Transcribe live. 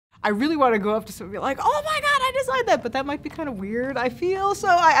I really want to go up to somebody and be like, oh my God, I designed that, but that might be kind of weird, I feel. So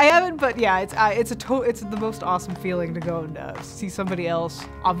I haven't, but yeah, it's the most awesome feeling to go and see somebody else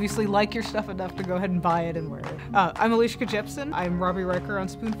obviously like your stuff enough to go ahead and buy it and wear it. I'm Alicia Jepson. I'm Robyriker on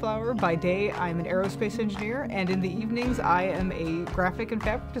Spoonflower. By day, I'm an aerospace engineer, and in the evenings, I am a graphic and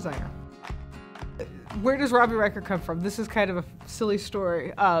fabric designer. Where does Robyriker come from? This is kind of a silly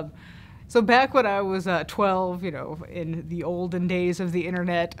story. So back when I was 12, you know, in the olden days of the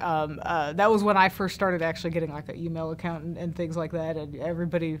internet, that was when I first started actually getting like an email account and things like that. And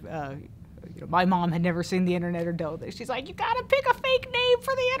everybody, you know, my mom had never seen the internet or dealt with it. She's like, you gotta pick a fake name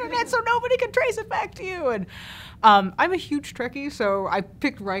for the internet so nobody can trace it back to you. And I'm a huge Trekkie, so I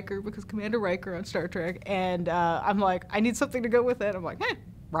picked Riker because Commander Riker on Star Trek. And I'm like, I need something to go with it. I'm like, hey,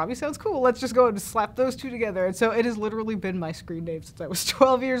 Robbie sounds cool. Let's just go and slap those two together. And so it has literally been my screen name since I was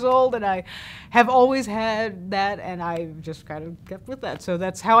 12 years old, and I have always had that, and I've just kind of kept with that. So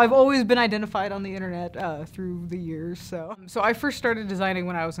that's how I've always been identified on the internet through the years. So I first started designing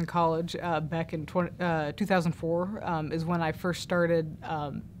when I was in college, back in 2004 is when I first started.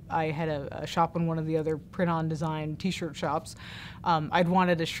 I had a shop in one of the other print-on design t-shirt shops. I'd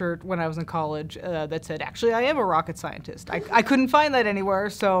wanted a shirt when I was in college that said, actually, I am a rocket scientist. I couldn't find that anywhere,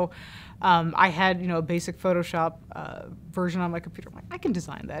 so I had, you know, a basic Photoshop version on my computer. I'm like, I can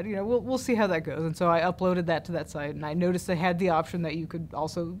design that, you know, we'll see how that goes. And so I uploaded that to that site, and I noticed they had the option that you could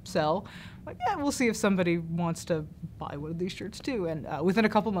also sell. I'm like, yeah, we'll see if somebody wants to buy one of these shirts too. And within a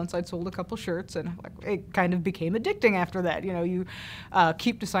couple months, I'd sold a couple shirts, and like, it kind of became addicting after that. You know, you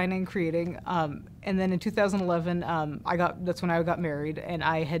keep designing, creating. And then in 2011, that's when I got married, and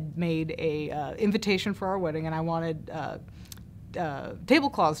I had made a invitation for our wedding, and I wanted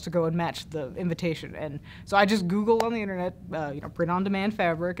tablecloths to go and match the invitation. And so I just Googled on the internet, you know, print-on-demand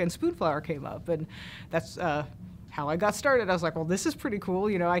fabric, and Spoonflower came up, and that's how I got started. I was like, well, this is pretty cool.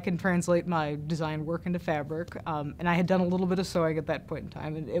 You know, I can translate my design work into fabric. And I had done a little bit of sewing at that point in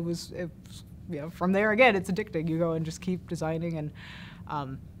time, and it was you know, from there again, it's addicting. You go and just keep designing, and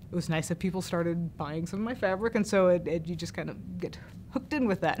it was nice that people started buying some of my fabric, and so you just kind of get hooked in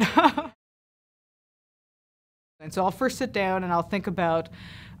with that. And so I'll first sit down and I'll think about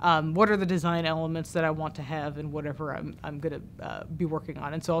what are the design elements that I want to have in whatever I'm going to be working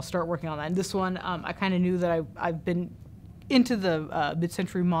on. And so I'll start working on that. And this one, I kind of knew that I've been into the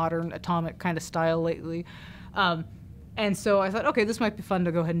mid-century modern atomic kind of style lately. And so I thought, okay, this might be fun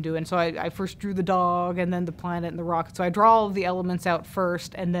to go ahead and do. And so I first drew the dog and then the planet and the rocket. So I draw all of the elements out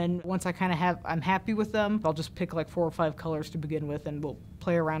first, and then once I kind of I'm happy with them, I'll just pick like 4 or 5 colors to begin with, and we'll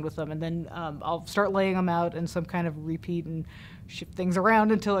play around with them. And then I'll start laying them out in some kind of repeat and shift things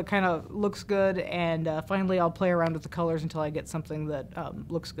around until it kind of looks good. And finally, I'll play around with the colors until I get something that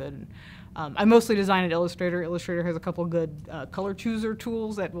looks good. I mostly design in Illustrator. Illustrator has a couple good color chooser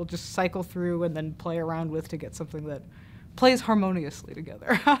tools that we'll just cycle through and then play around with to get something that plays harmoniously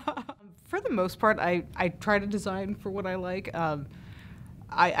together. For the most part, I try to design for what I like.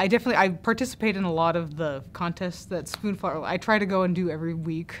 I participate in a lot of the contests that Spoonflower, I try to go and do every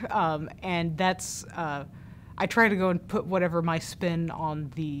week, and that's, I try to go and put whatever my spin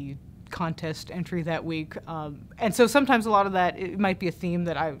on the contest entry that week. And so sometimes a lot of that, it might be a theme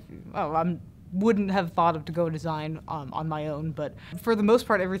that I wouldn't have thought of to go design on my own, but for the most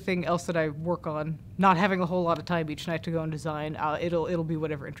part, everything else that I work on, not having a whole lot of time each night to go and design, it'll be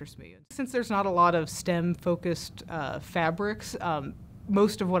whatever interests me. Since there's not a lot of STEM-focused fabrics,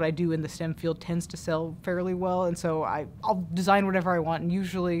 most of what I do in the STEM field tends to sell fairly well, and so I'll design whatever I want, and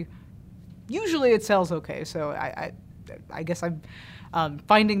usually it sells okay. So I guess I'm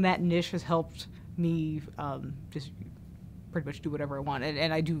finding that niche has helped me just pretty much do whatever I want,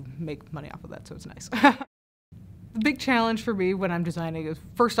 and I do make money off of that, so it's nice. The big challenge for me when I'm designing is,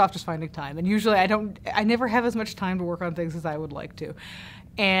 first off, just finding time. And usually I never have as much time to work on things as I would like to.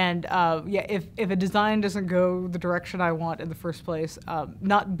 And yeah, if a design doesn't go the direction I want in the first place,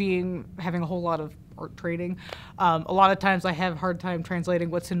 having a whole lot of art training, a lot of times I have a hard time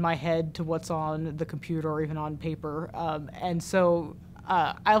translating what's in my head to what's on the computer or even on paper. And so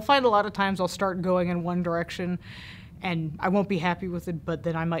I'll find a lot of times I'll start going in one direction, and I won't be happy with it, but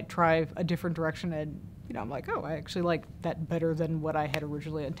then I might try a different direction, and you know, I'm like, oh, I actually like that better than what I had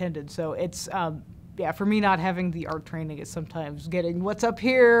originally intended. So it's, yeah, for me, not having the art training is sometimes getting what's up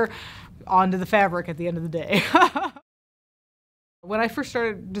here onto the fabric at the end of the day. When I first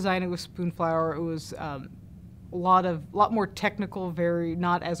started designing with Spoonflower, it was a lot more technical, very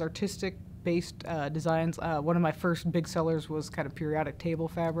not as artistic based designs. One of my first big sellers was kind of periodic table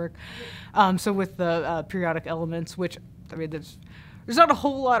fabric. So with the periodic elements, which, I mean, there's there's not a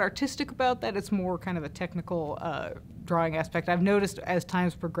whole lot artistic about that. It's more kind of a technical drawing aspect. I've noticed as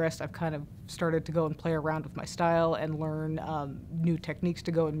time's progressed, I've kind of started to go and play around with my style and learn new techniques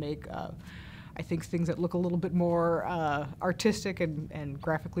to go and make, I think, things that look a little bit more artistic and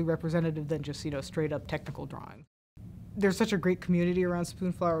graphically representative than just, straight up technical drawing. There's such a great community around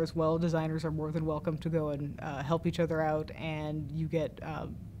Spoonflower as well. Designers are more than welcome to go and help each other out, and you get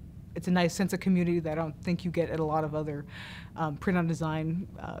it's a nice sense of community that I don't think you get at a lot of other print-on-design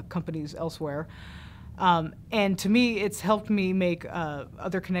companies elsewhere. And to me, it's helped me make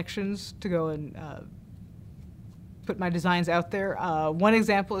other connections to go and put my designs out there. One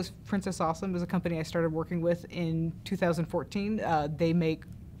example is Princess Awesome is a company I started working with in 2014. They make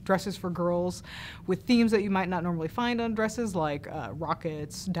dresses for girls with themes that you might not normally find on dresses, like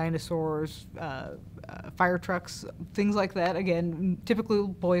rockets, dinosaurs, fire trucks, things like that. Again, typically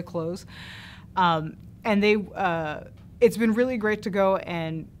boy clothes. And it's been really great to go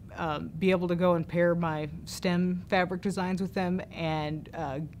and be able to go and pair my STEM fabric designs with them and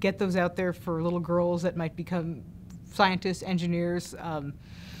get those out there for little girls that might become scientists, engineers,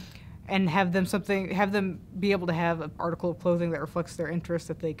 and have them be able to have an article of clothing that reflects their interests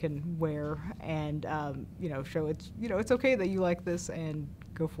that they can wear, and show it's okay that you like this, and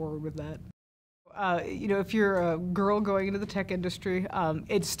go forward with that. If you're a girl going into the tech industry,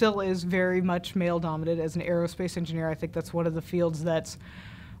 it still is very much male-dominated. As an aerospace engineer, I think that's one of the fields that's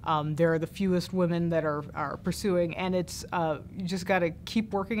there are the fewest women that are pursuing, and it's you just got to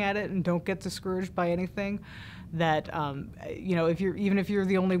keep working at it and don't get discouraged by anything. That even if you're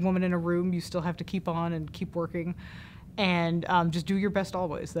the only woman in a room, you still have to keep on and keep working, and just do your best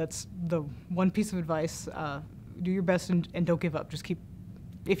always. That's the one piece of advice. Do your best and don't give up. Just keep.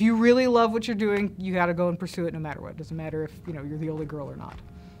 If you really love what you're doing, you got to go and pursue it no matter what. It doesn't matter if you're the only girl or not.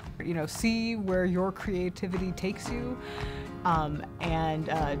 See where your creativity takes you, and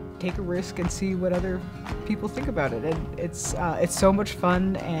take a risk and see what other people think about it. And it's so much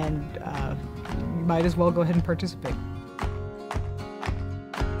fun, and you might as well go ahead and participate.